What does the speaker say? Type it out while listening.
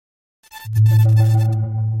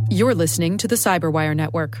You're listening to the Cyberwire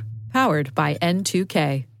Network, powered by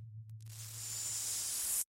N2K.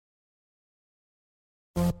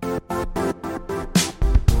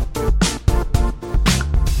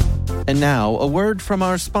 And now, a word from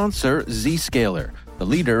our sponsor, Zscaler, the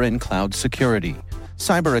leader in cloud security.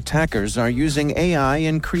 Cyber attackers are using AI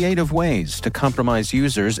in creative ways to compromise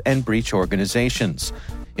users and breach organizations.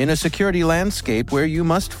 In a security landscape where you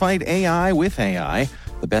must fight AI with AI,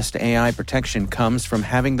 the best AI protection comes from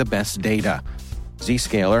having the best data.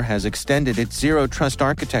 Zscaler has extended its zero-trust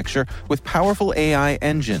architecture with powerful AI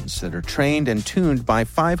engines that are trained and tuned by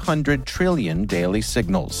 500 trillion daily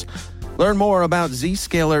signals. Learn more about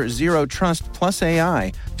Zscaler Zero Trust Plus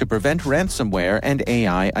AI to prevent ransomware and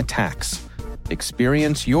AI attacks.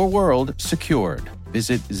 Experience your world secured.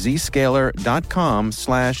 Visit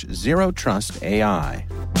zscaler.com/zerotrustai.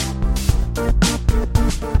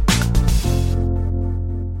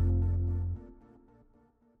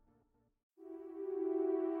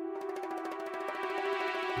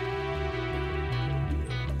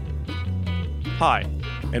 Hi,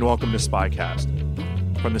 and welcome to Spycast.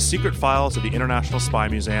 From the secret files of the International Spy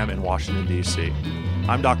Museum in Washington, D.C.,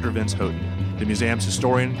 I'm Dr. Vince Houghton, the museum's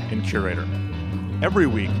historian and curator. Every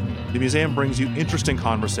week, the museum brings you interesting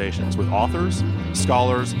conversations with authors,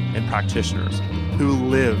 scholars, and practitioners who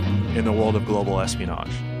live in the world of global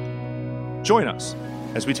espionage. Join us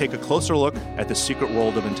as we take a closer look at the secret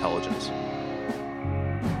world of intelligence.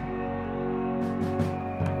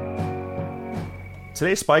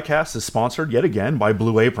 Today's Spycast is sponsored yet again by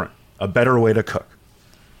Blue Apron, a better way to cook.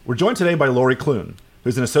 We're joined today by Lori Clune,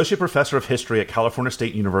 who's an associate professor of history at California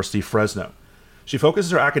State University, Fresno. She focuses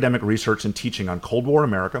her academic research and teaching on Cold War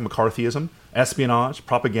America, McCarthyism, espionage,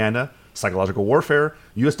 propaganda, psychological warfare,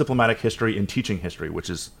 U.S. diplomatic history, and teaching history, which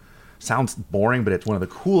sounds boring, but it's one of the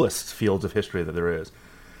coolest fields of history that there is.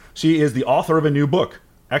 She is the author of a new book,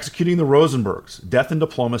 Executing the Rosenbergs, Death and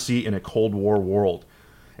Diplomacy in a Cold War World.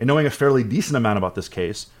 And knowing a fairly decent amount about this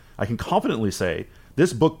case, I can confidently say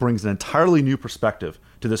this book brings an entirely new perspective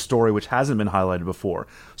to this story which hasn't been highlighted before.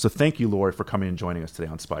 So thank you, Lori, for coming and joining us today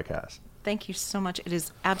on Spycast. Thank you so much. It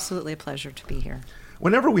is absolutely a pleasure to be here.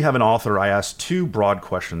 Whenever we have an author, I ask two broad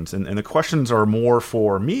questions. And the questions are more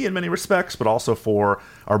for me in many respects, but also for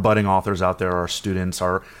our budding authors out there, our students,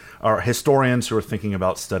 our historians who are thinking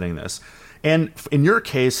about studying this. And in your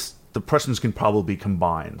case, the questions can probably be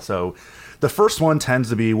combined. So the first one tends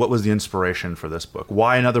to be, what was the inspiration for this book?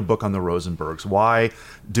 Why another book on the Rosenbergs? Why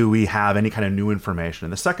do we have any kind of new information?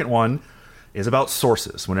 And the second one is about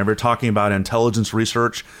sources. Whenever you're talking about intelligence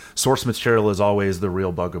research, source material is always the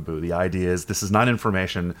real bugaboo. The idea is this is not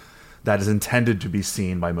information that is intended to be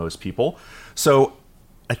seen by most people. So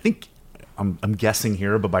I think I'm guessing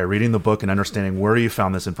here, but by reading the book and understanding where you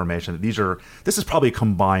found this information, this is probably a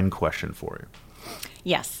combined question for you.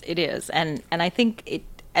 Yes, it is. And I think it,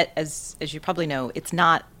 as you probably know, it's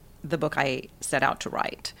not the book I set out to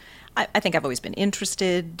write. I think I've always been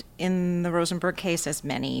interested in the Rosenberg case, as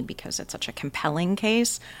many, because it's such a compelling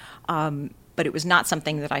case. But it was not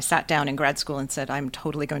something that I sat down in grad school and said, I'm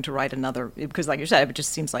totally going to write another, because like you said, it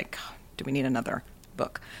just seems like, do we need another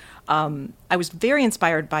book? I was very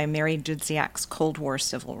inspired by Mary Dudziak's Cold War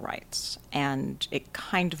Civil Rights, and it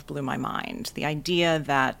kind of blew my mind. The idea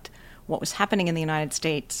that what was happening in the United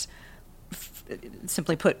States,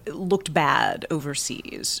 simply put, looked bad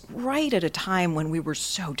overseas, right at a time when we were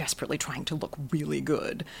so desperately trying to look really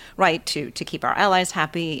good, right, to keep our allies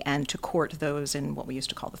happy and to court those in what we used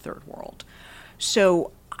to call the Third World.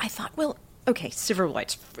 So I thought, well, okay, civil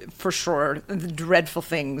rights, for sure, the dreadful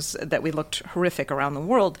things that we looked horrific around the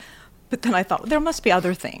world. But then I thought, well, there must be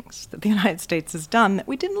other things that the United States has done that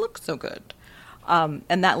we didn't look so good. And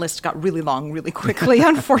that list got really long really quickly,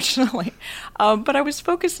 unfortunately. But I was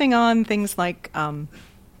focusing on things like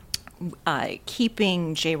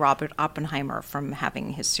keeping J. Robert Oppenheimer from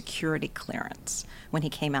having his security clearance when he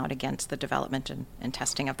came out against the development and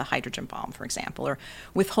testing of the hydrogen bomb, for example, or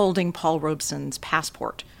withholding Paul Robeson's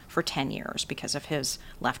passport for 10 years because of his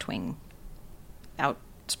left-wing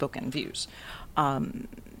outspoken views.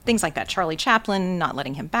 Things like that. Charlie Chaplin, not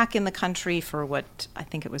letting him back in the country for what I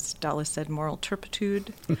think it was Dulles said, moral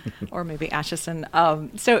turpitude, or maybe Acheson.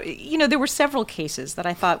 So, there were several cases that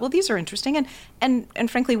I thought, well, these are interesting. And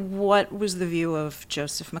frankly, what was the view of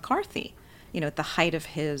Joseph McCarthy, at the height of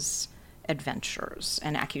his adventures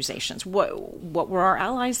and accusations? What were our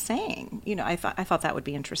allies saying? I thought that would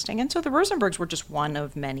be interesting. And so the Rosenbergs were just one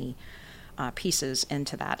of many pieces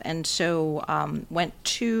into that. And so went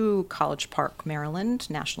to College Park, Maryland,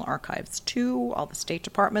 National Archives 2, all the State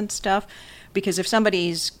Department stuff, because if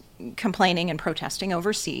somebody's complaining and protesting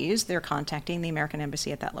overseas. They're contacting the American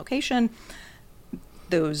embassy at that location.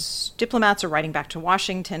 Those diplomats are writing back to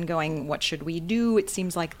Washington going, what should we do? It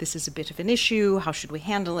seems like this is a bit of an issue. How should we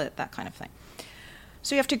handle it? That kind of thing.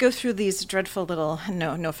 So you have to go through these dreadful little,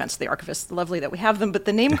 no offense to the archivists, lovely that we have them, but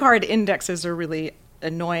the name card indexes are really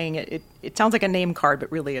annoying. It sounds like a name card,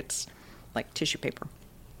 but really it's like tissue paper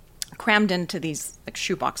crammed into these like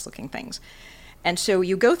shoebox looking things. And so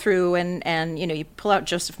you go through and you pull out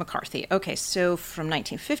Joseph McCarthy. Okay, so from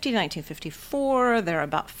 1950 to 1954, there are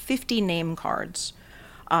about 50 name cards.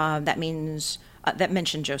 That means that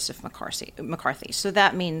mention Joseph McCarthy. So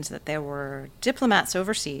that means that there were diplomats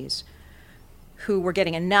overseas who were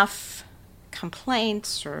getting enough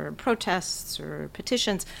complaints or protests or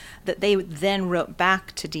petitions that they then wrote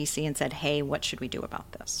back to DC and said, hey, what should we do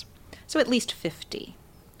about this? So at least 50.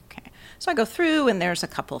 Okay. So I go through, and there's a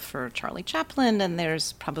couple for Charlie Chaplin, and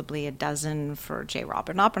there's probably a dozen for J.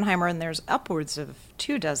 Robert Oppenheimer, and there's upwards of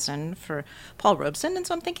 24 for Paul Robeson. And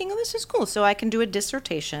so I'm thinking, oh, this is cool. So I can do a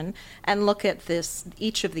dissertation and look at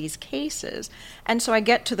each of these cases. And so I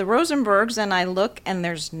get to the Rosenbergs, and I look, and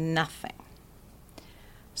there's nothing.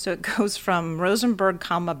 So it goes from Rosenberg,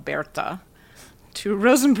 Bertha to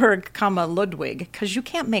Rosenberg, Ludwig, because you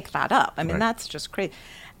can't make that up. I mean, That's just crazy.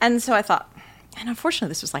 And so I thought, and unfortunately,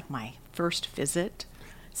 this was like my first visit.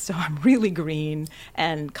 So I'm really green,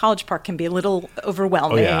 and College Park can be a little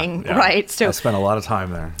overwhelming, right? So I spent a lot of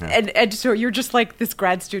time there. Yeah. And so you're just like this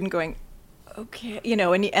grad student going, okay,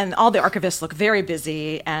 and all the archivists look very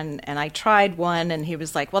busy. And I tried one, and he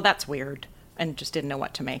was like, well, that's weird, and just didn't know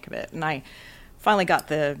what to make of it. And I finally got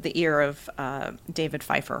the ear of David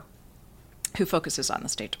Pfeiffer, who focuses on the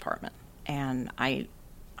State Department. And I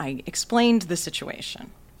explained the situation.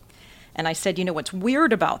 And I said, what's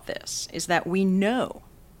weird about this is that we know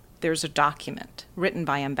there's a document written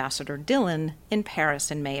by Ambassador Dillon in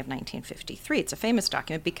Paris in May of 1953. It's a famous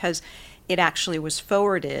document because it actually was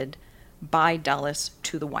forwarded by Dulles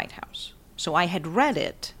to the White House. So I had read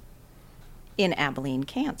it in Abilene,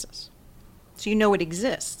 Kansas. So it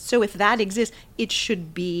exists. So if that exists, there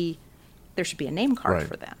should be a name card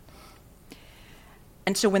for that.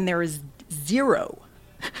 And so when there is zero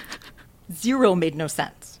made no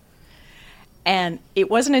sense. And it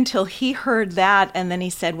wasn't until he heard that, and then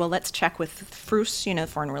he said, well, let's check with FRUS,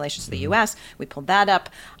 Foreign Relations to the U.S. We pulled that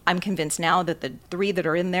up. I'm convinced now that the 3 that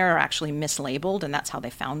are in there are actually mislabeled, and that's how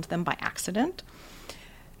they found them by accident.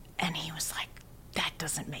 And he was like, that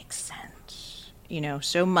doesn't make sense.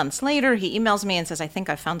 So months later, he emails me and says, I think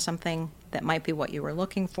I found something that might be what you were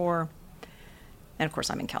looking for. And of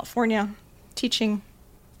course, I'm in California teaching.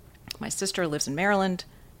 My sister lives in Maryland.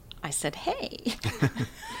 I said, hey,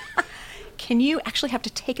 can you actually have to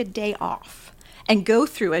take a day off and go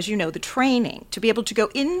through, as you know, the training to be able to go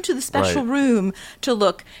into the special room to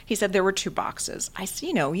look? He said there were 2 boxes. I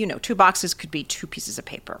said, 2 boxes could be 2 pieces of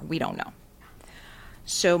paper. We don't know.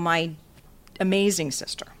 So my amazing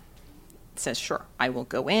sister says, sure, I will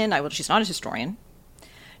go in. She's not a historian.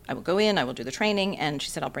 I will go in. I will do the training. And she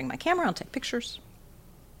said, I'll bring my camera. I'll take pictures.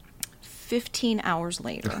 15 hours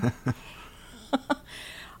later,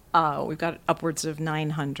 we've got upwards of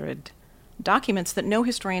 900 documents that no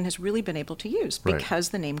historian has really been able to use because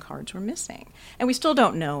the name cards were missing. And we still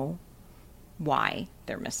don't know why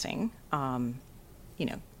they're missing.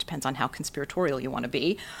 Depends on how conspiratorial you want to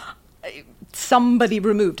be. Somebody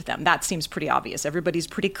removed them. That seems pretty obvious. Everybody's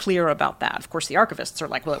pretty clear about that. Of course, the archivists are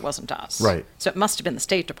like, well, it wasn't us. Right. So it must have been the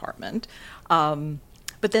State Department.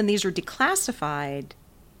 But then these are declassified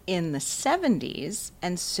in the 70s,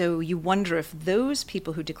 and so you wonder if those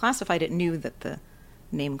people who declassified it knew that the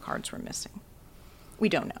name cards were missing. We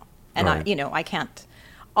don't know. And I can't.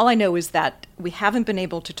 All I know is that we haven't been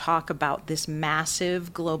able to talk about this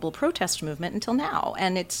massive global protest movement until now.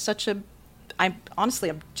 And it's I'm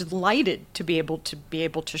delighted to be able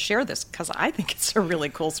to share this because I think it's a really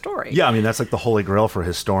cool story. Yeah, I mean, that's like the holy grail for a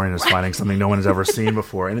historian is finding something no one has ever seen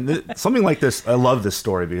before. And something like this, I love this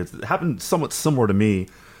story because it happened somewhat similar to me.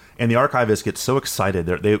 And the archivists get so excited.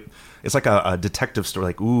 It's like a detective story,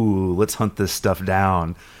 like, ooh, let's hunt this stuff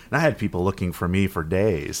down. And I had people looking for me for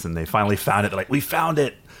days, and they finally found it. They're like, we found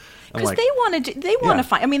it. Because they want to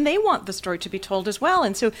find. I mean, they want the story to be told as well.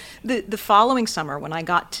 And so the following summer, when I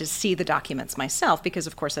got to see the documents myself, because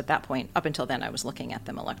of course at that point, up until then, I was looking at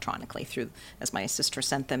them electronically as my sister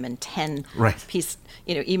sent them in 10 piece,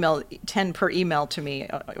 email, 10 per email to me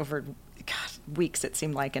over weeks it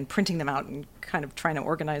seemed like, and printing them out and kind of trying to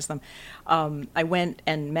organize them. I went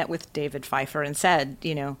and met with David Pfeiffer and said,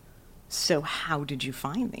 so how did you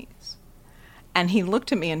find these? And he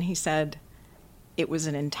looked at me and he said, it was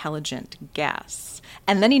an intelligent guess.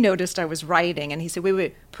 And then he noticed I was writing, and he said,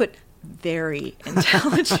 wait, put very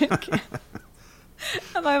intelligent guess.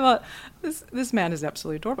 And I thought, this man is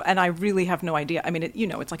absolutely adorable. And I really have no idea. I mean,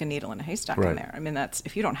 it's like a needle in a haystack in there. I mean, that's,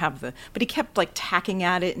 if you don't have but he kept like tacking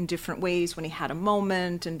at it in different ways when he had a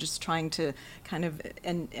moment and just trying to kind of,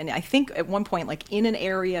 and I think at one point, like in an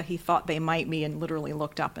area he thought they might be, and literally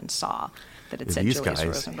looked up and saw that it said These Julius guys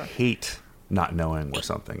Rosenberg. hate not knowing where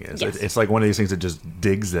something is. Yes. It's like one of these things that just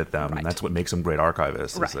digs at them, Right. and that's what makes them great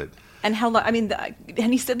archivists. Right. Is that, And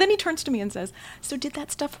and he said, then he turns to me and says, so did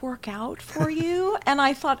that stuff work out for you? And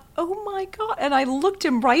I thought, oh my God. And I looked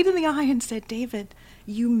him right in the eye and said, David,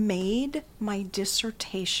 you made my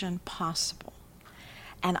dissertation possible.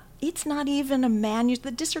 And it's not even a manuscript.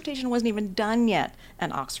 The dissertation wasn't even done yet.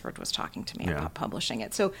 And Oxford was talking to me about publishing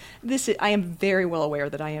it. So I am very well aware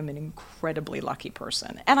that I am an incredibly lucky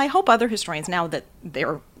person. And I hope other historians, now that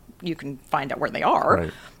you can find out where they are,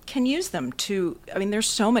 Right. can use them to, there's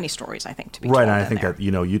so many stories, I think, to be right, told and I in think there.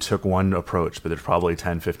 that, you took one approach, but there's probably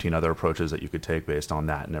 10, 15 other approaches that you could take based on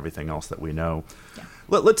that and everything else that we know. Yeah.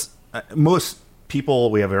 Let's most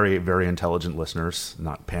people, we have very, very intelligent listeners,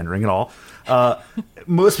 not pandering at all.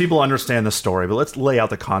 Most people understand the story, but let's lay out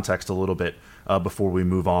the context a little bit before we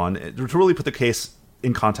move on. To really put the case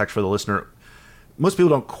in context for the listener, most people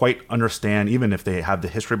don't quite understand, even if they have the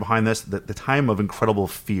history behind this, the time of incredible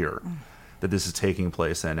fear that this is taking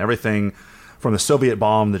place in. Everything from the Soviet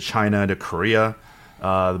bomb to China to Korea,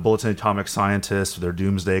 the Bulletin of Atomic Scientists, their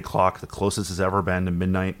doomsday clock, the closest it's ever been to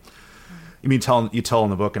midnight. You tell in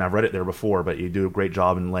the book, and I've read it there before, but you do a great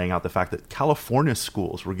job in laying out the fact that California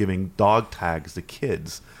schools were giving dog tags to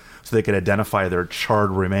kids so they could identify their charred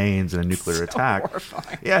remains in a nuclear attack.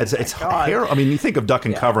 Horrifying. Yeah, it's terrible. You think of duck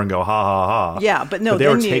and cover and go, ha, ha, ha. Yeah, but no, But they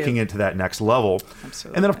were then taking it to that next level.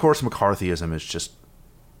 Absolutely. And then, of course, McCarthyism is just,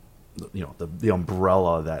 the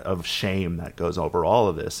umbrella of shame that goes over all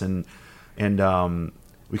of this. And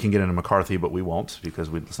we can get into McCarthy, but we won't, because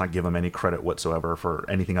let's not give him any credit whatsoever for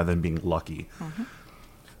anything other than being lucky. Mm-hmm.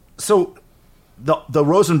 So the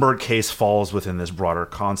Rosenberg case falls within this broader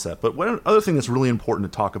concept. But one other thing that's really important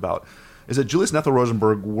to talk about is that Julius and Ethel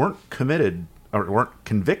Rosenberg weren't convicted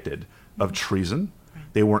of treason.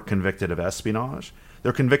 They weren't convicted of espionage.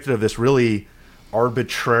 They're convicted of this really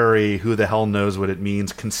arbitrary, who the hell knows what it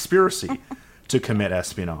means, conspiracy to commit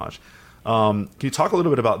espionage. Can you talk a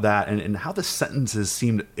little bit about that and how the sentences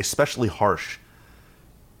seemed especially harsh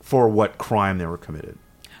for what crime they were committed?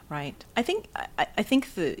 Right. I think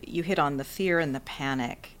you hit on the fear and the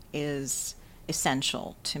panic is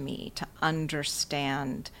essential to me to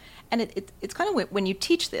understand. And it's kind of when you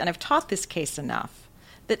teach, and I've taught this case enough,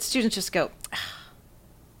 that students just go,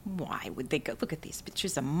 why would they go? Look at these.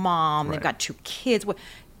 She's a mom. Right. They've got 2 kids.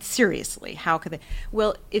 Seriously, how could they?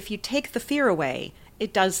 Well, if you take the fear away,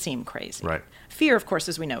 it does seem crazy. Right. Fear, of course,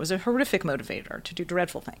 as we know, is a horrific motivator to do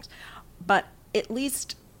dreadful things. But at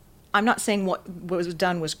least, I'm not saying what was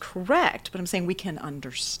done was correct, but I'm saying we can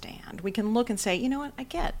understand. We can look and say, you know what, I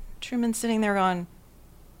get Truman sitting there going,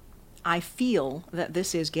 I feel that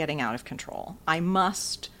this is getting out of control. I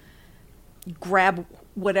must grab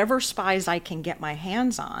whatever spies I can get my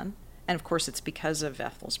hands on. And of course, it's because of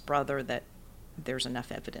Ethel's brother that there's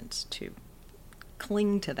enough evidence to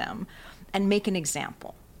cling to them and make an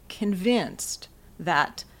example, convinced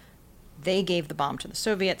that they gave the bomb to the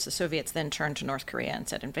Soviets. The Soviets then turned to North Korea and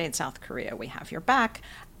said, invade South Korea, we have your back.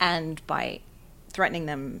 And by threatening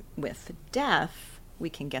them with death, we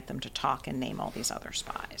can get them to talk and name all these other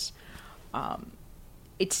spies.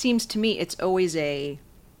 It seems to me it's always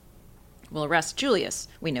we'll arrest Julius.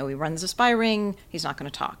 We know he runs a spy ring. He's not going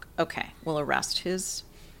to talk. Okay, we'll arrest his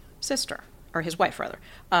sister, or his wife, rather.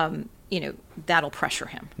 That'll pressure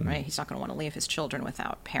him, right? He's not going to want to leave his children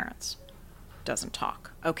without parents. Doesn't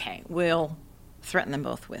talk. Okay, we'll threaten them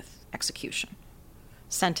both with execution.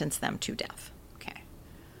 Sentence them to death. Okay.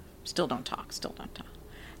 Still don't talk.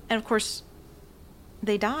 And of course,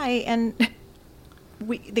 they die, and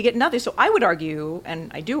they get nothing. So I would argue,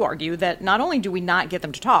 and I do argue, that not only do we not get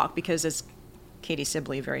them to talk, because as Katie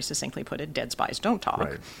Sibley very succinctly put it, dead spies don't talk.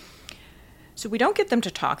 Right. So we don't get them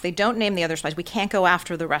to talk. They don't name the other spies. We can't go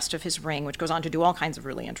after the rest of his ring, which goes on to do all kinds of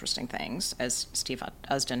really interesting things, as Steve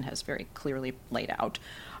Usden has very clearly laid out.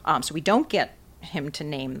 So we don't get him to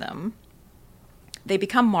name them. They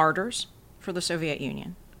become martyrs for the Soviet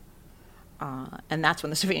Union. And that's when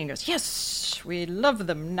the Soviet Union goes, yes, we love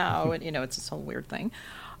them now. And, it's this whole weird thing.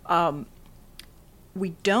 We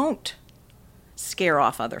don't scare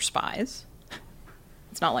off other spies.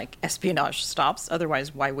 It's not like espionage stops.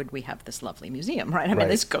 Otherwise, why would we have this lovely museum, right? I mean, Right.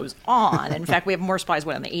 this goes on. In fact, we have more spies,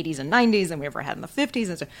 in the 80s and 90s than we ever had in the 50s.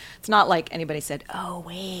 And so it's not like anybody said, oh,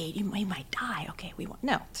 wait, you might die. Okay, we want...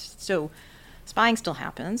 No. So spying still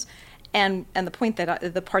happens. And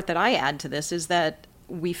the part that I add to this is that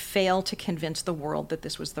we fail to convince the world that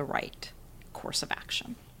this was the right course of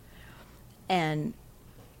action. And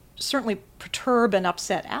certainly perturb and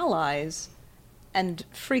upset allies and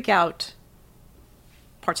freak out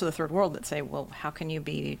parts of the third world that say, well, how can you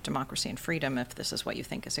be democracy and freedom if this is what you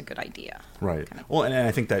think is a good idea? Right. Kind of. Well, and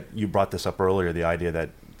I think that you brought this up earlier, the idea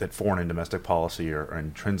that foreign and domestic policy are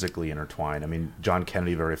intrinsically intertwined. I mean, John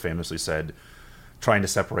Kennedy very famously said, trying to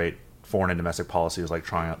separate foreign and domestic policy is like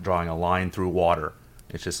drawing a line through water.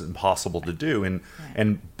 It's just impossible to do.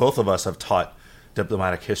 And both of us have taught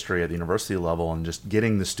diplomatic history at the university level, and just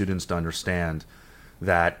getting the students to understand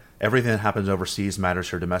that everything that happens overseas matters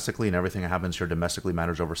here domestically, and everything that happens here domestically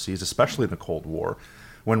matters overseas, especially in the Cold War.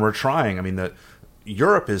 When we're trying, I mean,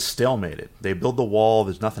 Europe is stalemated. They build the wall,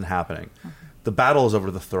 there's nothing happening. The battle is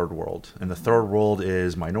over the third world, and the third world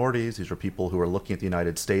is minorities. These are people who are looking at the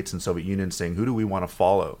United States and Soviet Union saying, who do we want to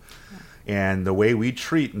follow? And the way we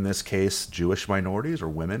treat, in this case, Jewish minorities or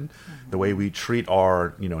women, the way we treat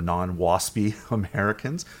our, non-WASPy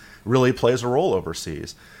Americans really plays a role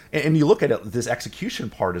overseas. And you look at it, this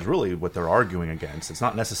execution part is really what they're arguing against. It's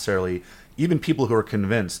not necessarily even people who are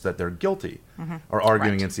convinced that they're guilty are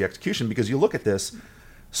arguing against the execution, because you look at this,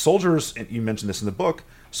 soldiers, and you mentioned this in the book,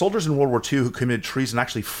 soldiers in World War II who committed treason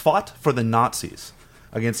actually fought for the Nazis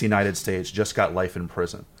against the United States, just got life in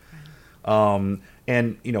prison.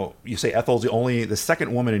 And, you say Ethel's the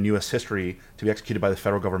second woman in U.S. history to be executed by the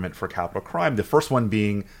federal government for capital crime. The first one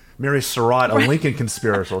being Mary Surratt, a Lincoln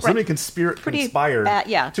conspirator. Somebody conspired to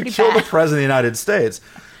kill the president of the United States.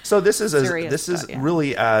 So this is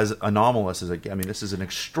really as anomalous as this is an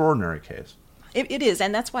extraordinary case. It is,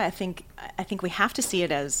 and that's why I think we have to see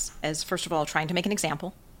it as first of all trying to make an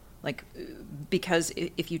example, because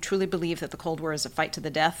if you truly believe that the Cold War is a fight to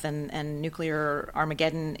the death and nuclear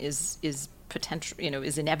Armageddon is potential,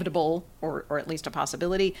 is inevitable or at least a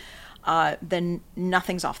possibility, then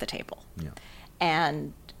nothing's off the table. Yeah.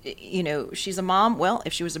 And she's a mom. Well,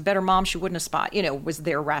 if she was a better mom, she wouldn't have spied. Was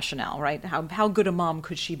their rationale, right? How good a mom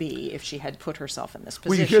could she be if she had put herself in this position?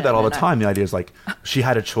 Well, you hear that all the time. The idea is she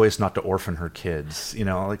had a choice not to orphan her kids.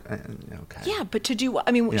 Okay. Yeah, but to do,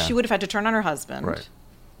 she would have had to turn on her husband, right,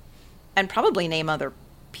 and probably name other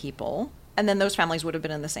people, and then those families would have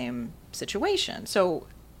been in the same situation. So,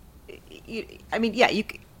 you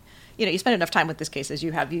spend enough time with this case as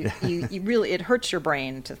you have. You really, it hurts your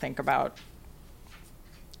brain to think about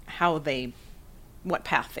what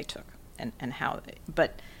path they took and how,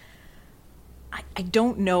 but I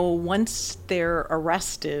don't know, once they're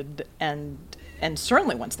arrested and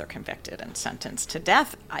certainly once they're convicted and sentenced to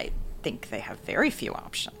death, I think they have very few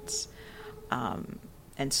options.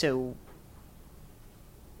 And so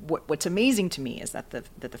what's amazing to me is that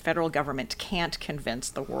the federal government can't convince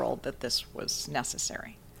the world that this was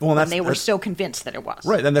necessary. Well, and they were so convinced that it was.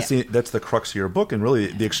 Right, and that's the crux of your book, and really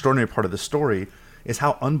the extraordinary part of the story is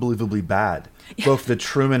how unbelievably bad both the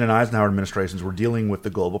Truman and Eisenhower administrations were dealing with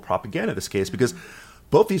the global propaganda in this case, because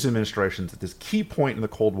both these administrations, at this key point in the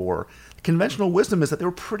Cold War, the conventional wisdom is that they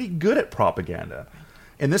were pretty good at propaganda.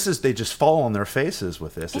 And they just fall on their faces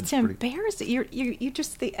with this. It's embarrassing. You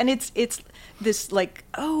just think, and it's this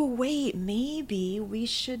oh wait, maybe we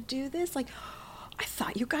should do this. I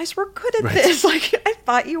thought you guys were good at this. I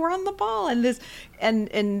thought you were on the ball, and this,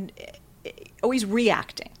 and always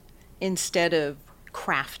reacting instead of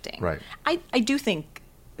crafting. Right. I do think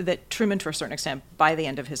that Truman, to a certain extent, by the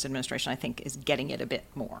end of his administration, I think is getting it a bit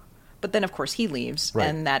more. But then, of course, he leaves,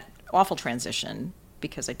 and that awful transition,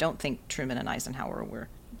 because I don't think Truman and Eisenhower were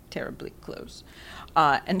terribly close.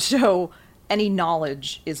 And so any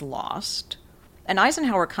knowledge is lost. And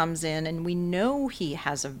Eisenhower comes in, and we know he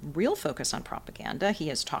has a real focus on propaganda. He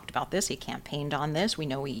has talked about this. He campaigned on this. We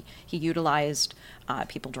know he utilized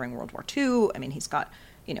people during World War II. He's got,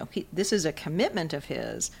 this is a commitment of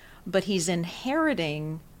his, but he's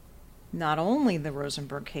inheriting not only the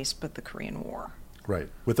Rosenberg case, but the Korean War. Right.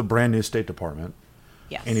 With a brand new State Department.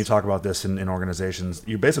 Yes. And you talk about this in organizations,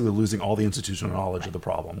 you're basically losing all the institutional knowledge of the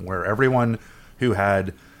problem, where everyone who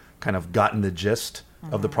had kind of gotten the gist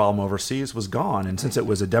of the problem overseas was gone. And since it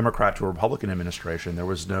was a Democrat to a Republican administration, there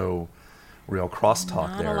was no real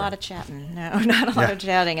crosstalk there. Not a lot of chatting. No, not a lot of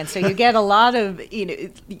chatting. And so you get a lot of,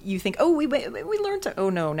 you think, oh, we learned to, oh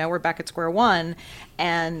no, now we're back at square one.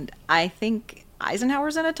 And I think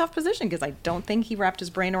Eisenhower's in a tough position because I don't think he wrapped his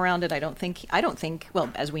brain around it. I don't think,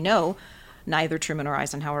 well, as we know, Neither Truman or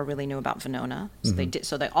Eisenhower really knew about Venona.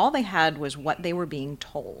 So all they had was what they were being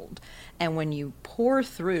told. And when you pour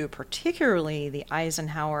through, particularly the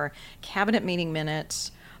Eisenhower cabinet meeting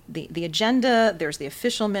minutes, the agenda, there's the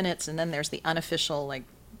official minutes, and then there's the unofficial, like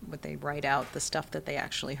what they write out, the stuff that they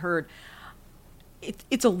actually heard.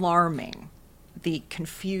 It's alarming, the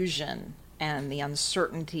confusion and the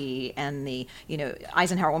uncertainty and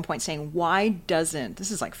Eisenhower at one point saying,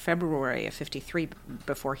 this is like February of 53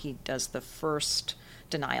 before he does the first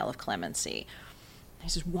denial of clemency. He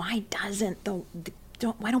says, why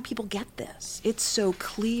don't people get this? It's so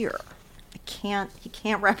clear. He can't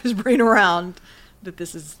wrap his brain around that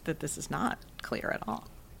this is not clear at all.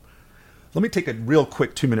 Let me take a real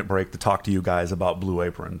quick 2-minute break to talk to you guys about Blue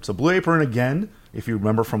Apron. So Blue Apron, again, if you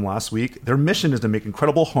remember from last week, their mission is to make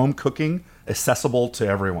incredible home cooking accessible to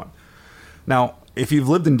everyone. Now, if you've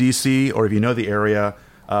lived in D.C. or if you know the area,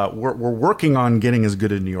 we're working on getting as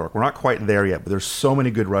good as New York. We're not quite there yet, but there's so many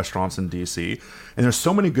good restaurants in D.C. and there's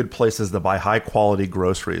so many good places that buy high-quality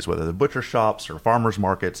groceries, whether they're butcher shops or farmers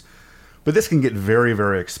markets. But this can get very,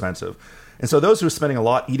 very expensive. And so those who are spending a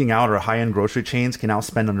lot eating out or high-end grocery chains can now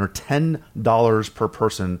spend under $10 per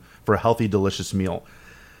person for a healthy, delicious meal.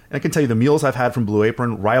 And I can tell you the meals I've had from Blue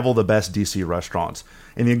Apron rival the best DC restaurants.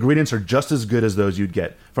 And the ingredients are just as good as those you'd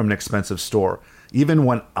get from an expensive store. Even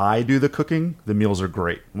when I do the cooking, the meals are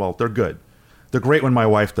great. Well, they're good. They're great when my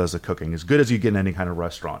wife does the cooking. As good as you get in any kind of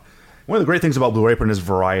restaurant. One of the great things about Blue Apron is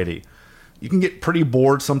variety. You can get pretty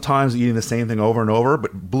bored sometimes eating the same thing over and over,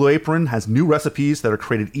 but Blue Apron has new recipes that are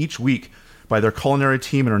created each week by their culinary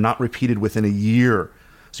team and are not repeated within a year.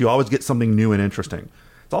 So you always get something new and interesting.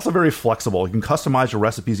 It's also very flexible. You can customize your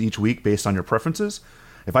recipes each week based on your preferences.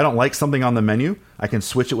 If I don't like something on the menu, I can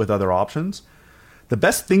switch it with other options. The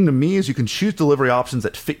best thing to me is you can choose delivery options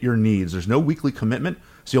that fit your needs. There's no weekly commitment,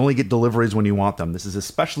 so you only get deliveries when you want them. This is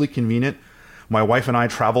especially convenient. My wife and I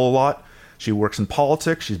travel a lot. She works in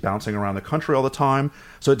politics. She's bouncing around the country all the time.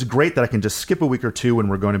 So it's great that I can just skip a week or two when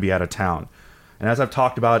we're going to be out of town. And as I've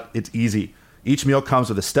talked about, it's easy. Each meal comes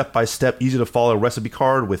with a step-by-step, easy-to-follow recipe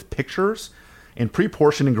card with pictures and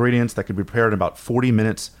pre-portioned ingredients that can be prepared in about 40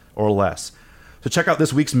 minutes or less. So check out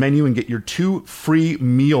this week's menu and get your 2 free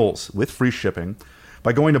meals with free shipping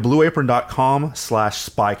by going to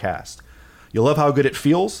blueapron.com/spycast. You'll love how good it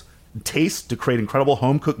feels and tastes to create incredible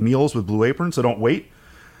home-cooked meals with Blue Apron, so don't wait.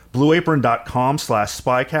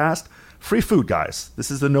 blueapron.com/spycast. Free food, guys.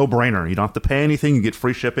 This is a no-brainer. You don't have to pay anything. You get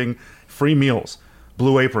free shipping, free meals.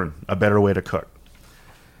 Blue Apron, a better way to cook.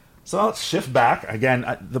 So let's shift back. Again,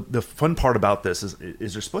 the fun part about this is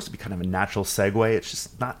there's supposed to be kind of a natural segue. It's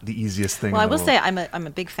just not the easiest thing. Well, I will say I'm a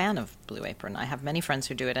big fan of Blue Apron. I have many friends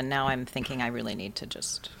who do it, and now I'm thinking I really need to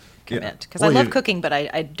just commit. Because I love cooking, but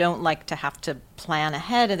I don't like to have to plan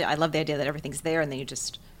ahead. I love the idea that everything's there, and then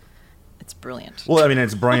it's brilliant. Well, I mean,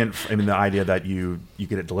 it's brilliant. I mean, the idea that you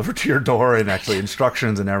get it delivered to your door and actually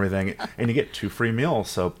instructions and everything, and you get 2 free meals.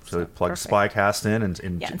 So plug Spycast in and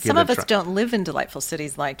and some of us don't live in delightful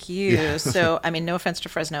cities like you. Yeah. So, I mean, no offense to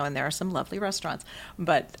Fresno, and there are some lovely restaurants,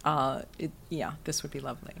 but this would be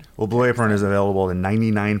lovely. Well, Blue Apron is available in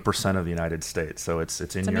 99% of the United States, so it's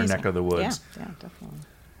in your neck of the woods. Yeah, definitely.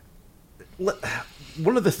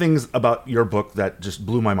 One of the things about your book that just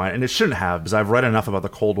blew my mind, and it shouldn't have, because I've read enough about the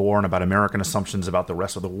Cold War and about American assumptions about the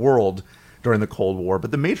rest of the world during the Cold War,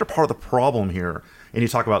 but the major part of the problem here, and you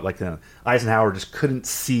talk about Eisenhower just couldn't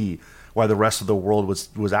see why the rest of the world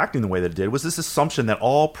was acting the way that it did, was this assumption that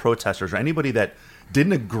all protesters or anybody that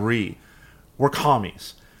didn't agree were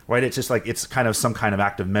commies. Right? It's just like it's kind of some kind of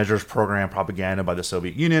active measures program propaganda by the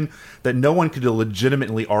Soviet Union that no one could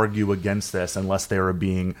legitimately argue against this unless they were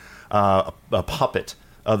being a puppet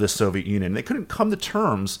of the Soviet Union. They couldn't come to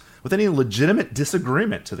terms with any legitimate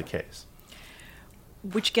disagreement to the case.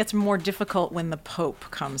 Which gets more difficult when the Pope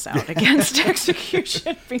comes out against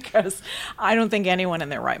execution, because I don't think anyone in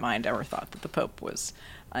their right mind ever thought that the Pope was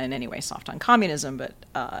in any way soft on communism. But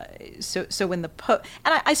so when the Pope,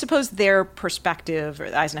 and I suppose their perspective, or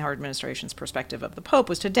the Eisenhower administration's perspective of the Pope,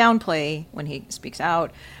 was to downplay when he speaks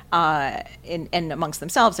out, and amongst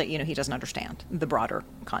themselves that he doesn't understand the broader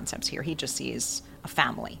concepts here. He just sees a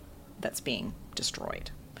family that's being destroyed.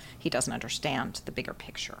 He doesn't understand the bigger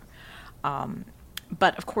picture.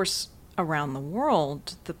 But of course, around the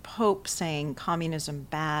world, the Pope saying communism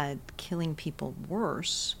bad, killing people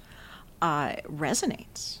worse,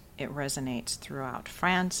 resonates. It resonates throughout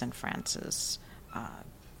France and France's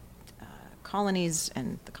colonies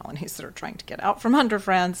and the colonies that are trying to get out from under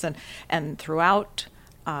France, and throughout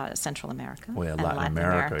Central America, and Latin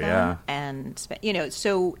America, and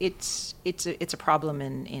so it's a problem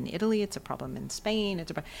in Italy. It's a problem in Spain.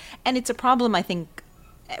 It's a problem, I think.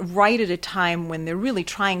 right at a time when they're really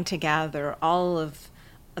trying to gather all of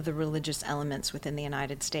the religious elements within the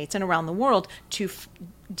United States and around the world to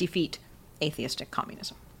defeat atheistic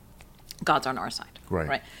communism. God's on our side,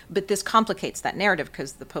 right? But this complicates that narrative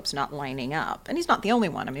because the Pope's not lining up, and he's not the only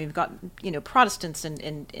one. I mean, we've got Protestants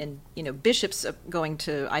and bishops going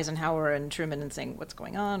to Eisenhower and Truman and saying, "What's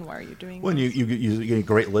going on? Why are you doing?" Well, this? you get a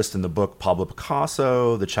great list in the book. Pablo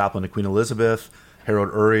Picasso, the chaplain to Queen Elizabeth,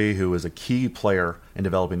 Harold Urey, who was a key player in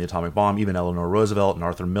developing the atomic bomb, even Eleanor Roosevelt and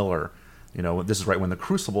Arthur Miller. This is right when The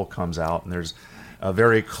Crucible comes out, and there's a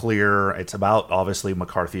very clear. It's about obviously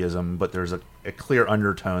McCarthyism, but there's a clear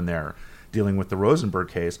undertone there, dealing with the Rosenberg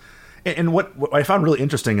case. And what I found really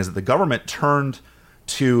interesting is that the government turned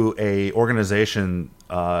to a organization,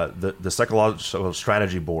 the Psychological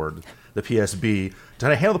Strategy Board, the PSB,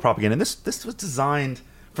 to handle the propaganda. And this was designed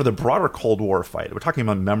for the broader Cold War fight. We're talking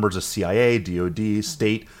about members of CIA, DOD,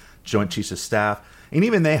 State, Joint Chiefs of Staff, and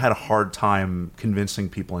even they had a hard time convincing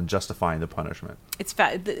people and justifying the punishment. It's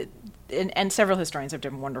and several historians have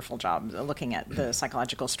done a wonderful job looking at the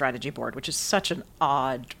Psychological Strategy Board, which is such an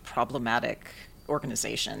odd, problematic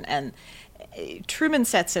organization. And Truman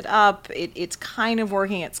sets it up. It's kind of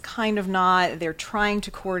working. It's kind of not. They're trying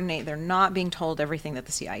to coordinate. They're not being told everything that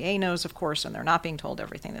the CIA knows, of course, and they're not being told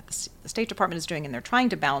everything that the State Department is doing, and they're trying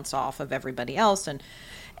to bounce off of everybody else, and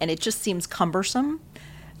it just seems cumbersome.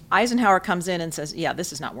 Eisenhower comes in and says, yeah,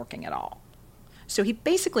 this is not working at all. So he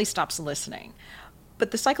basically stops listening.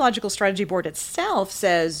 But the Psychological Strategy Board itself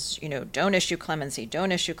says, don't issue clemency,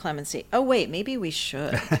 don't issue clemency. Oh, wait, maybe we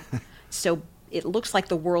should. So it looks like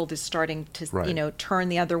the world is starting to, turn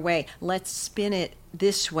the other way. Let's spin it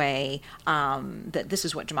this way, that this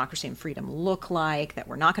is what democracy and freedom look like, that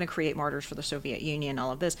we're not going to create martyrs for the Soviet Union,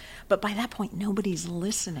 all of this. But by that point, nobody's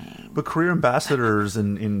listening. But career ambassadors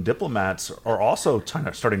and diplomats are also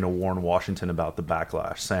starting to warn Washington about the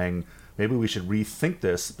backlash, saying, maybe we should rethink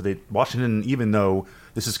this. But Washington, even though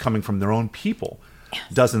this is coming from their own people,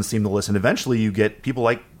 doesn't seem to listen. Eventually, you get people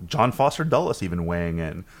like John Foster Dulles even weighing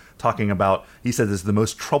in, talking about, he said this is the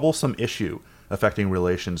most troublesome issue affecting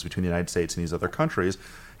relations between the United States and these other countries.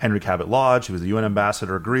 Henry Cabot Lodge, who was the UN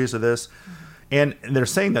ambassador, agrees to this. Mm-hmm. And they're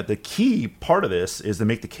saying that the key part of this is to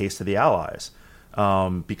make the case to the Allies,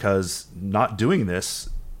 because not doing this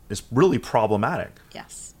is really problematic.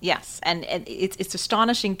 Yes, and it's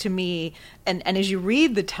astonishing to me, and as you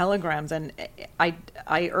read the telegrams, and I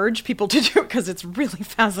urge people to do it because it's really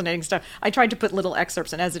fascinating stuff. I tried to put little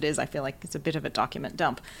excerpts, and as it is, I feel like it's a bit of a document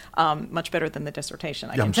dump, much better than the dissertation.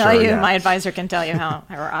 I can tell you, my advisor can tell you how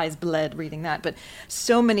our eyes bled reading that, but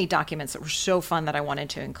so many documents that were so fun that I wanted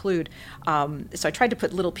to include. So I tried to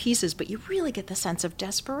put little pieces, but you really get the sense of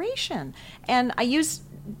desperation. And I use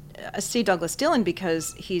C. Douglas Dillon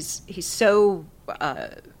because he's so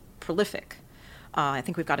prolific. I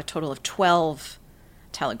think we've got a total of 12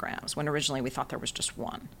 telegrams when originally we thought there was just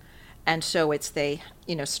one. And so it's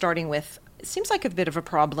starting with, it seems like a bit of a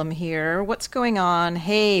problem here. What's going on?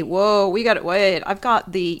 Hey, whoa, we got it. Wait, I've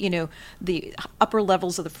got the upper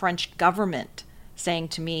levels of the French government saying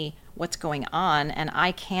to me what's going on, and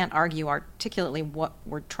I can't argue articulately what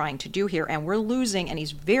we're trying to do here, and we're losing. And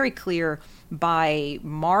he's very clear by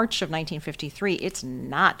March of 1953, it's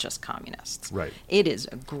not just communists. Right. It is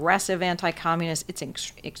aggressive anti-communist.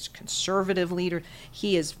 It's conservative leader.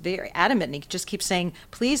 He is very adamant, and he just keeps saying,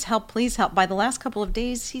 please help, please help. By the last couple of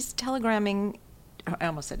days, he's telegramming. I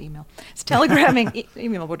almost said email. It's telegramming.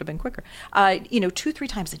 Email would have been quicker. 2-3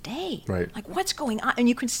 times a day. Right. Like, what's going on? And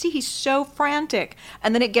you can see he's so frantic.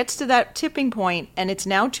 And then it gets to that tipping point, and it's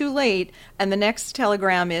now too late. And the next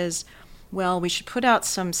telegram is, well, we should put out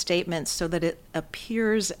some statements so that it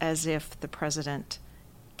appears as if the president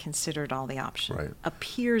considered all the options. Right.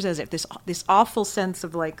 Appears as if this awful sense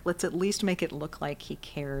of like, let's at least make it look like he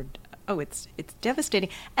cared. Oh, it's devastating.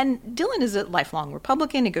 And Dillon is a lifelong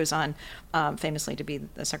Republican. He goes on famously to be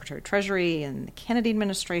the Secretary of Treasury in the Kennedy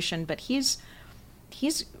administration, but he's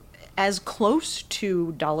as close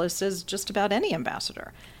to Dulles as just about any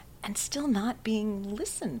ambassador, and still not being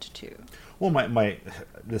listened to. Well,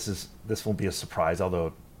 this won't be a surprise,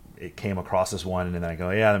 although it came across as one, and then I go,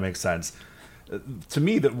 yeah, that makes sense. To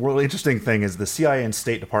me, the really interesting thing is the CIA and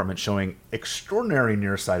State Department showing extraordinary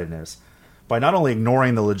nearsightedness by not only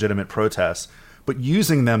ignoring the legitimate protests, but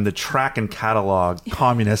using them to track and catalog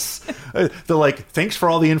communists. They're like, thanks for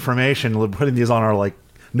all the information. We're putting these on our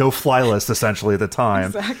no-fly list essentially at the time.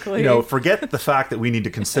 Exactly. Forget the fact that we need to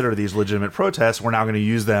consider these legitimate protests. We're now going to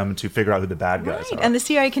use them to figure out who the bad guys are. And the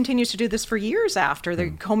CIA continues to do this for years after.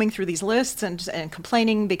 They're combing through these lists and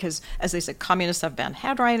complaining because, as they said, communists have bad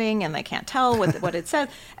handwriting and they can't tell what it says.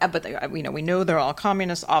 But we know they're all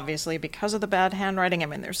communists, obviously, because of the bad handwriting. I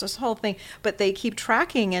mean, there's this whole thing. But they keep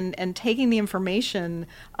tracking and taking the information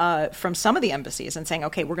from some of the embassies and saying,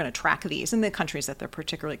 okay, we're going to track these in the countries that they're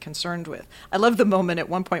particularly concerned with. I love the moment at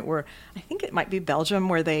one point where I think it might be Belgium,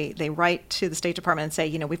 where they write to the State Department and say,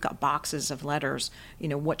 we've got boxes of letters,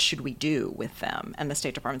 what should we do with them? And the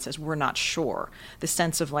State Department says, we're not sure. The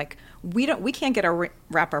sense of like, we can't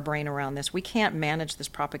wrap our brain around this. We can't manage this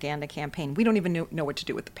propaganda campaign. We don't even know what to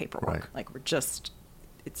do with the paperwork. Right. Like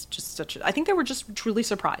it's just I think they were just truly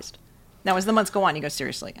surprised. Now, as the months go on, you go,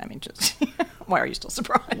 seriously, I mean, just why are you still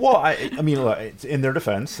surprised? Well, I mean, look, it's in their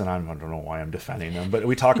defense, and I don't know why I'm defending them, but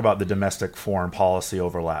we talk about the domestic foreign policy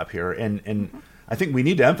overlap here, and I think we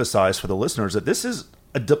need to emphasize for the listeners that this is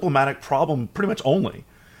a diplomatic problem pretty much only.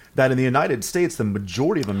 That in the United States, the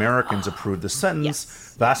majority of Americans approved the sentence,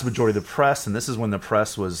 Yes. vast majority of the press, and this is when the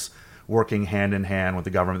press was working hand in hand with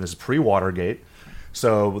the government. This is pre-Watergate,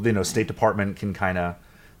 so State Department can kind of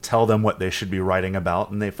tell them what they should be writing about,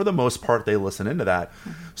 and for the most part, they listen into that.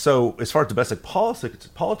 Mm-hmm. So as far as domestic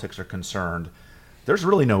politics are concerned, there's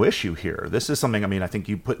really no issue here. This is something, I think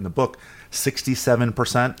you put in the book,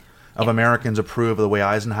 67% of Americans approve of the way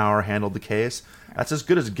Eisenhower handled the case. That's as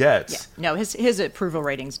good as it gets. Yeah. No, his approval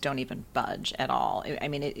ratings don't even budge at all. I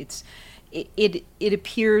mean, it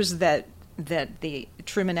appears that the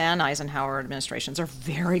Truman and Eisenhower administrations are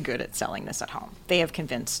very good at selling this at home. They have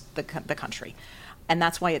convinced the country. And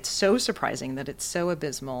that's why it's so surprising that it's so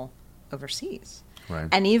abysmal overseas. Right.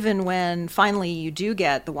 And even when finally you do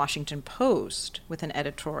get the Washington Post with an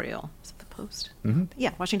editorial, is it the Post? Mm-hmm.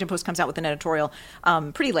 Yeah, Washington Post comes out with an editorial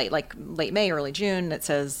pretty late, like late May, early June, that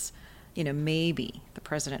says, maybe the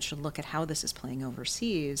president should look at how this is playing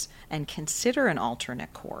overseas and consider an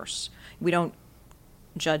alternate course. We don't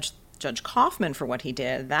judge Judge Kaufman for what he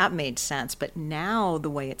did. That made sense. But now the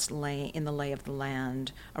way it's in the lay of the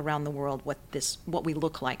land around the world, what we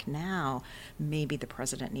look like now, maybe the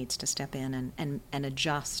president needs to step in and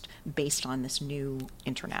adjust based on this new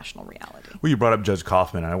international reality. Well, you brought up Judge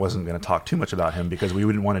Kaufman, and I wasn't going to talk too much about him because we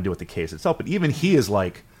wouldn't want to deal with the case itself. But even he is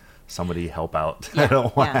like, somebody help out. Yeah, I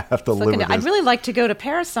don't want to have to live with this. I'd really like to go to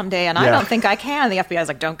Paris someday, and I don't think I can. The FBI is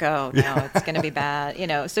like, don't go. No, it's going to be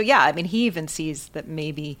bad. So yeah, he even sees that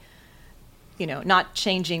maybe, not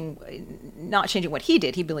changing what he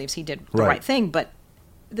did. He believes he did the right thing, but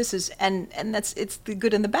this is and it's the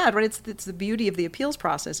good and the bad, right? It's the beauty of the appeals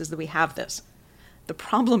process is that we have this. The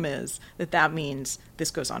problem is that means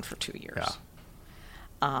this goes on for 2 years.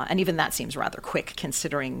 Yeah. And even that seems rather quick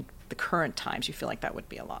considering the current times. You feel like that would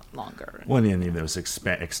be a lot longer. Well, and it was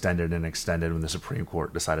extended when the Supreme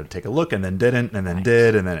Court decided to take a look and then didn't and then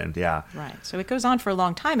did and then, yeah. Right. So it goes on for a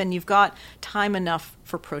long time, and you've got time enough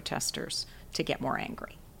for protesters to get more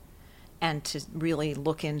angry and to really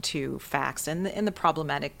look into facts and the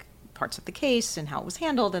problematic parts of the case and how it was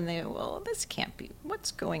handled. And this can't be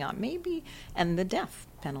what's going on, maybe. And the death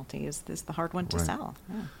penalty is the hard one to sell.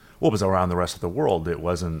 Yeah. Well, it was around the rest of the world. It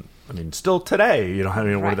wasn't, still today,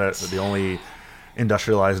 we're the only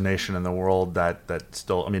industrialized nation in the world that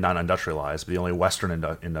still, not industrialized, but the only Western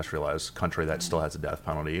industrialized country that still has a death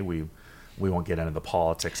penalty. We won't get into the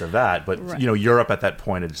politics of that, but Europe at that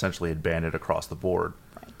point had essentially banned it across the board.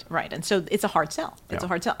 Right. And so it's a hard sell. It's a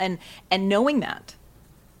hard sell. And knowing that,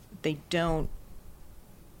 they don't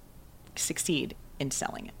succeed in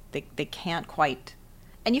selling it. They can't quite.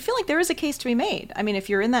 And you feel like there is a case to be made. If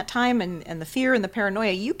you're in that time and the fear and the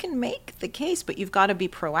paranoia, you can make the case, but you've got to be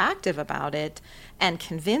proactive about it and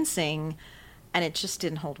convincing. And it just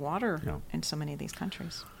didn't hold water in so many of these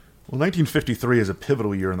countries. Well, 1953 is a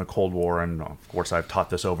pivotal year in the Cold War, and of course I've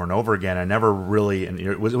taught this over and over again. I never really, and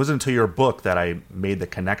it wasn't until your book that I made the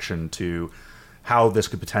connection to how this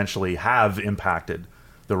could potentially have impacted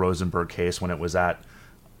the Rosenberg case when it was at,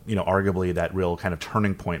 arguably that real kind of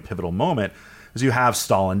turning point, pivotal moment. As you have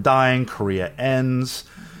Stalin dying, Korea ends.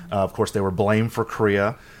 Of course, they were blamed for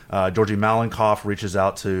Korea. Georgy Malenkov reaches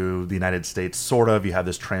out to the United States, sort of. You have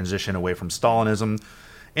this transition away from Stalinism.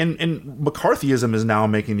 And McCarthyism is now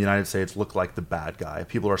making the United States look like the bad guy.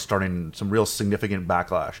 People are starting some real significant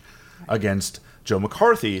backlash against Joe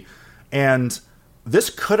McCarthy. And this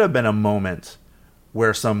could have been a moment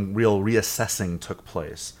where some real reassessing took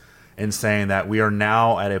place in saying that we are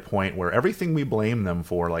now at a point where everything we blame them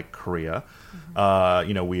for, like Korea,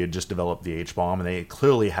 we had just developed the H-bomb, and they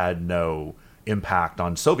clearly had no impact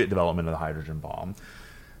on Soviet development of the hydrogen bomb.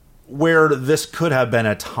 where this could have been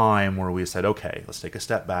a time where we said, okay, let's take a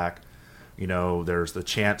step back. There's the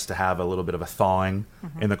chance to have a little bit of a thawing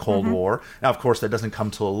in the Cold War. Now, of course, that doesn't come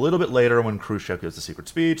till a little bit later when Khrushchev gives the secret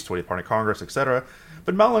speech, 20th Party Congress, etc.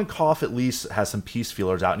 But Malenkov at least has some peace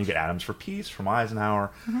feelers out, and you get Atoms for Peace from Eisenhower.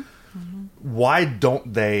 Why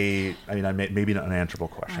don't they? I mean, maybe an unanswerable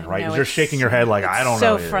question, right? You're shaking your head like, I don't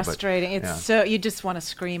know. It's so frustrating. It's so, you just want to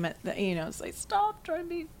scream at it's like, stop, don't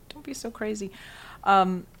be so crazy.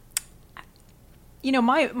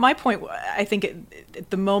 My point, I think at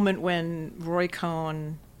the moment when Roy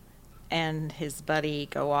Cohn and his buddy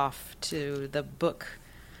go off to the book,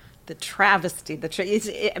 the travesty,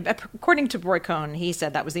 according to Roy Cohn, he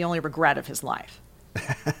said that was the only regret of his life,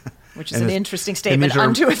 which is an interesting statement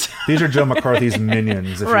unto itself. These are Joe McCarthy's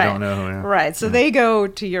minions, if you don't know. Yeah. Right. So they go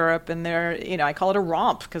to Europe, and they're, I call it a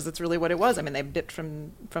romp because it's really what it was. I mean, they bit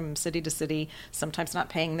from city to city, sometimes not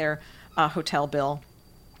paying their hotel bill,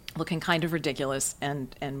 looking kind of ridiculous,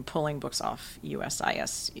 and pulling books off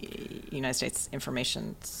USIS, United States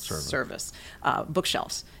Information Service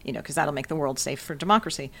bookshelves, because that'll make the world safe for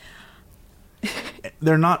democracy.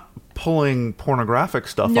 They're not pulling pornographic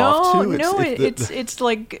stuff off too. It's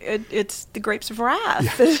like it's the Grapes of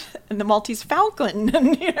Wrath and the Maltese Falcon,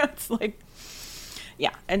 and it's like,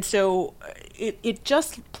 yeah. And so it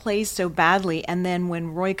just plays so badly. And then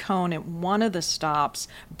when Roy Cohn at one of the stops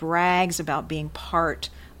brags about being part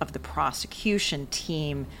of the prosecution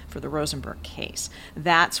team for the Rosenberg case,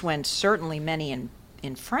 that's when certainly many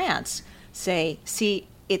in France say, see,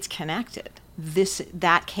 it's connected.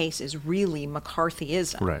 That case is really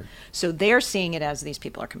McCarthyism. Right. So they're seeing it as these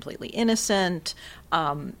people are completely innocent,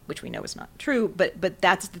 which we know is not true. But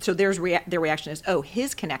that's so. Their reaction is, oh,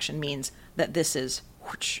 his connection means that this is,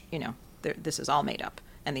 this is all made up,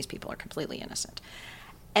 and these people are completely innocent.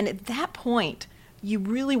 And at that point, you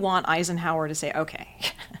really want Eisenhower to say, okay,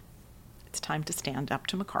 it's time to stand up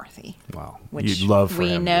to McCarthy. Wow. Which you'd love for we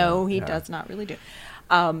him know he does not really do.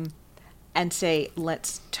 And say,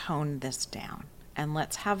 let's tone this down and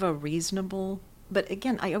let's have a reasonable, but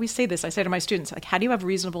again, I always say this, I say to my students, like, how do you have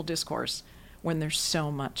reasonable discourse when there's so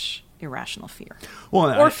much irrational fear?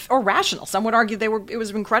 Well, or rational. Some would argue it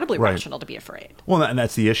was incredibly rational to be afraid. Well, and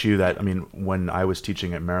that's the issue that, I mean, when I was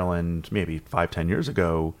teaching at Maryland, maybe 5-10 years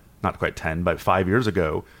ago, not quite 10, but 5 years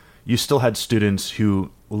ago, you still had students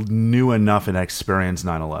who knew enough and experienced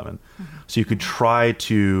 9/11. So you could try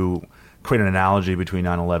to create an analogy between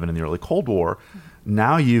 9/11 and the early Cold War.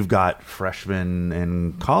 Now you've got freshmen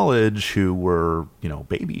in college who were,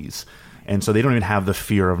 babies. And so they don't even have the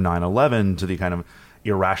fear of 9/11 to the kind of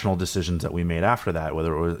irrational decisions that we made after that,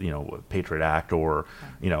 whether it was, Patriot Act or,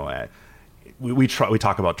 we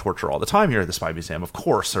talk about torture all the time here at the Spy Museum, of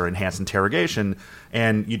course, or enhanced interrogation.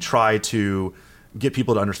 And you try to get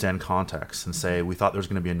people to understand context and say, we thought there was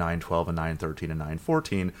going to be a 9/12, a 9/13, and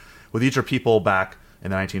 9/14. Well, these are people back in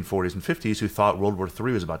the 1940s and 50s who thought World War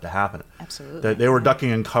III was about to happen. Absolutely. They were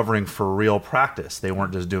ducking and covering for real practice. They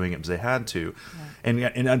weren't just doing it because they had to. Yeah.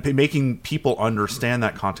 And making people understand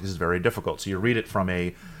that context is very difficult. So you read it from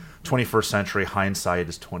a 21st century hindsight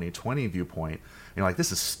is 2020 viewpoint. You're like,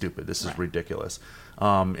 this is stupid. This is ridiculous.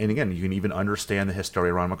 And again, you can even understand the history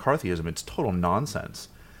around McCarthyism. It's total nonsense.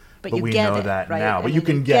 But you we get know it, that right? now. But you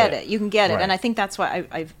can get it. You can get it. Right. And I think that's why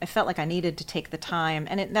I felt like I needed to take the time.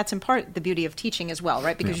 And that's in part the beauty of teaching as well,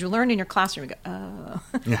 right? Because you learn in your classroom, you go, oh,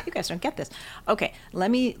 you guys don't get this. Okay,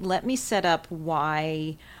 let me set up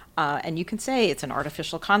why, and you can say it's an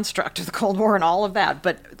artificial construct of the Cold War and all of that,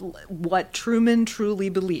 but what Truman truly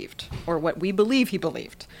believed, or what we believe he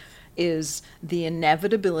believed, is the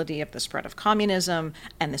inevitability of the spread of communism,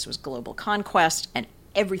 and this was global conquest, and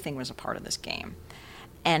everything was a part of this game.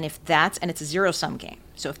 And it's a zero-sum game.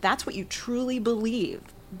 So if that's what you truly believe,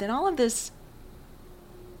 then all of this,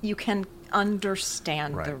 you can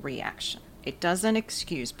understand the reaction. It doesn't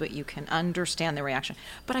excuse, but you can understand the reaction.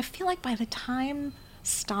 But I feel like by the time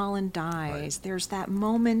Stalin dies, there's that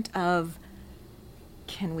moment of,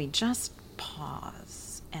 can we just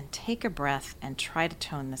pause and take a breath and try to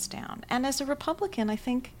tone this down? And as a Republican, I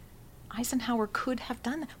think Eisenhower could have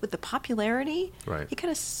done that. With the popularity, he could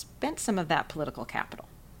have spent some of that political capital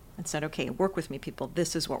and said, okay, work with me, people.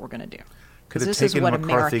 This is what we're going to do. Could have taken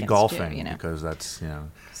McCarthy golfing, because that's,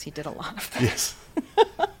 because he did a lot of that. Yes.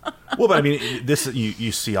 Well, but I mean, this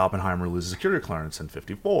you see Oppenheimer lose a security clearance in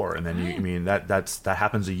 '54, and then that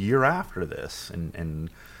happens a year after this, and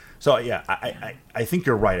so yeah, I think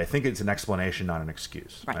you're right. I think it's an explanation, not an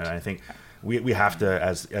excuse. Right. And I think we have to,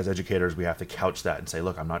 as educators, we have to couch that and say,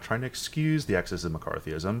 look, I'm not trying to excuse the excesses of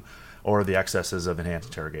McCarthyism or the excesses of enhanced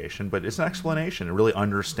interrogation, but it's an explanation and really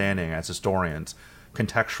understanding as historians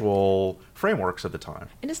contextual frameworks at the time.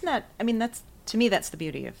 And isn't that, I mean, to me, that's the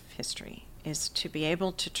beauty of history, is to be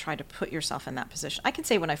able to try to put yourself in that position. I can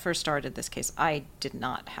say when I first started this case, I did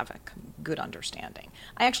not have a good understanding.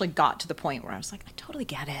 I actually got to the point where I was like, I totally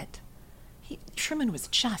get it. Truman was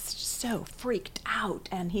just so freaked out,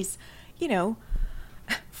 and he's,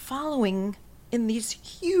 following in these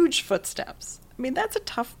huge footsteps. I mean, that's a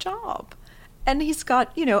tough job. And he's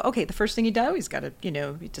got, okay, the first thing he does, he's got to,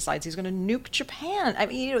 he decides he's going to nuke Japan. I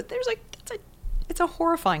mean, it's a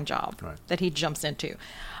horrifying job that he jumps into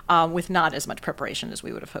with not as much preparation as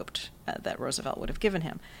we would have hoped that Roosevelt would have given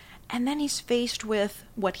him. And then he's faced with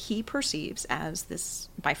what he perceives as this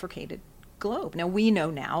bifurcated globe. Now, we know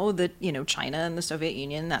now that, China and the Soviet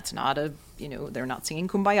Union, that's not they're not singing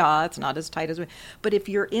Kumbaya. It's not as tight as but if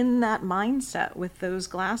you're in that mindset with those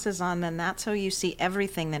glasses on, then that's how you see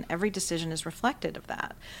everything. Then every decision is reflected of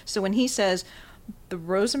that. So when he says the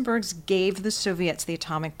Rosenbergs gave the Soviets the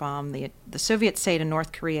atomic bomb, the Soviets say to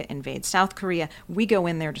North Korea, invade South Korea, we go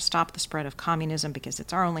in there to stop the spread of communism because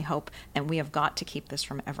it's our only hope, and we have got to keep this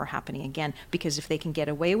from ever happening again, because if they can get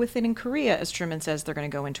away with it in Korea, as Truman says, they're going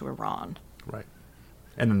to go into Iran. Right.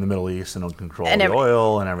 And in the Middle East, and control the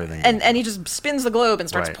oil and everything. And he just spins the globe and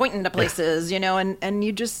starts pointing to places, and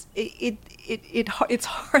you just, it's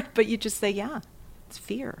hard, but you just say, yeah, it's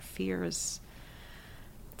fear. Fear is,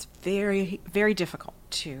 it's very, very difficult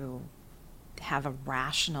to have a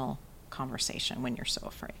rational conversation when you're so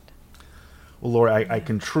afraid. Well, Lori, I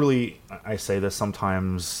can truly, I say this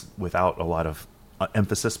sometimes without a lot of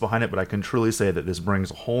emphasis behind it, but I can truly say that this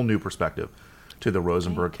brings a whole new perspective to the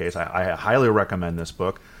Rosenberg case. I highly recommend this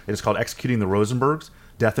book. It is called Executing the Rosenbergs,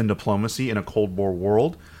 Death and Diplomacy in a Cold War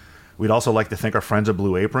World. We'd also like to thank our friends at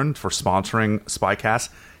Blue Apron for sponsoring SpyCast,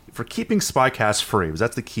 for keeping SpyCast free, because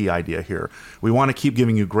that's the key idea here. We want to keep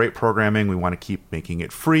giving you great programming. We want to keep making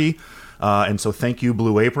it free. And so thank you,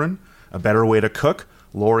 Blue Apron, a better way to cook.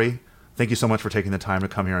 Lori, thank you so much for taking the time to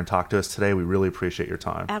come here and talk to us today. We really appreciate your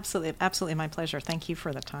time. Absolutely. Absolutely my pleasure. Thank you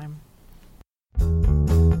for the time.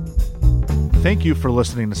 Thank you for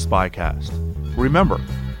listening to SpyCast. Remember,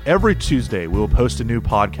 every Tuesday we will post a new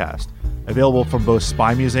podcast available from both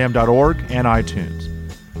spymuseum.org and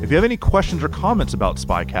iTunes. If you have any questions or comments about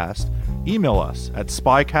SpyCast, email us at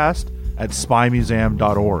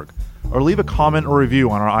spycast@spymuseum.org or leave a comment or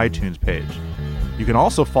review on our iTunes page. You can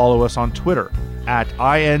also follow us on Twitter at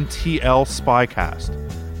INTL SpyCast.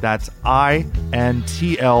 That's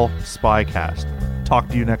INTL SpyCast. Talk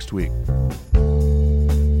to you next week.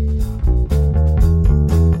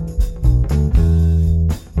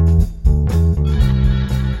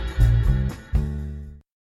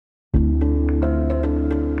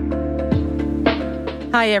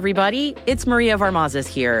 Hi, everybody. It's Maria Varmazes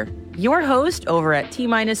here, your host over at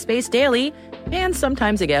T-Minus Space Daily, and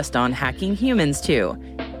sometimes a guest on Hacking Humans, too.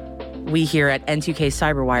 We here at N2K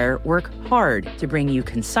Cyberwire work hard to bring you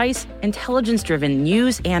concise, intelligence-driven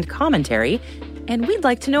news and commentary, and we'd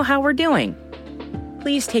like to know how we're doing.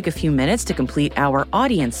 Please take a few minutes to complete our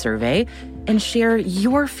audience survey and share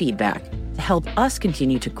your feedback to help us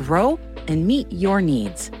continue to grow and meet your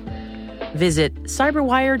needs. Visit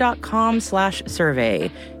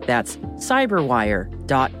cyberwire.com/survey. That's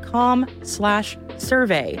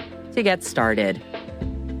cyberwire.com/survey to get started.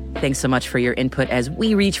 Thanks so much for your input as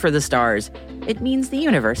we reach for the stars. It means the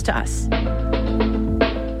universe to us.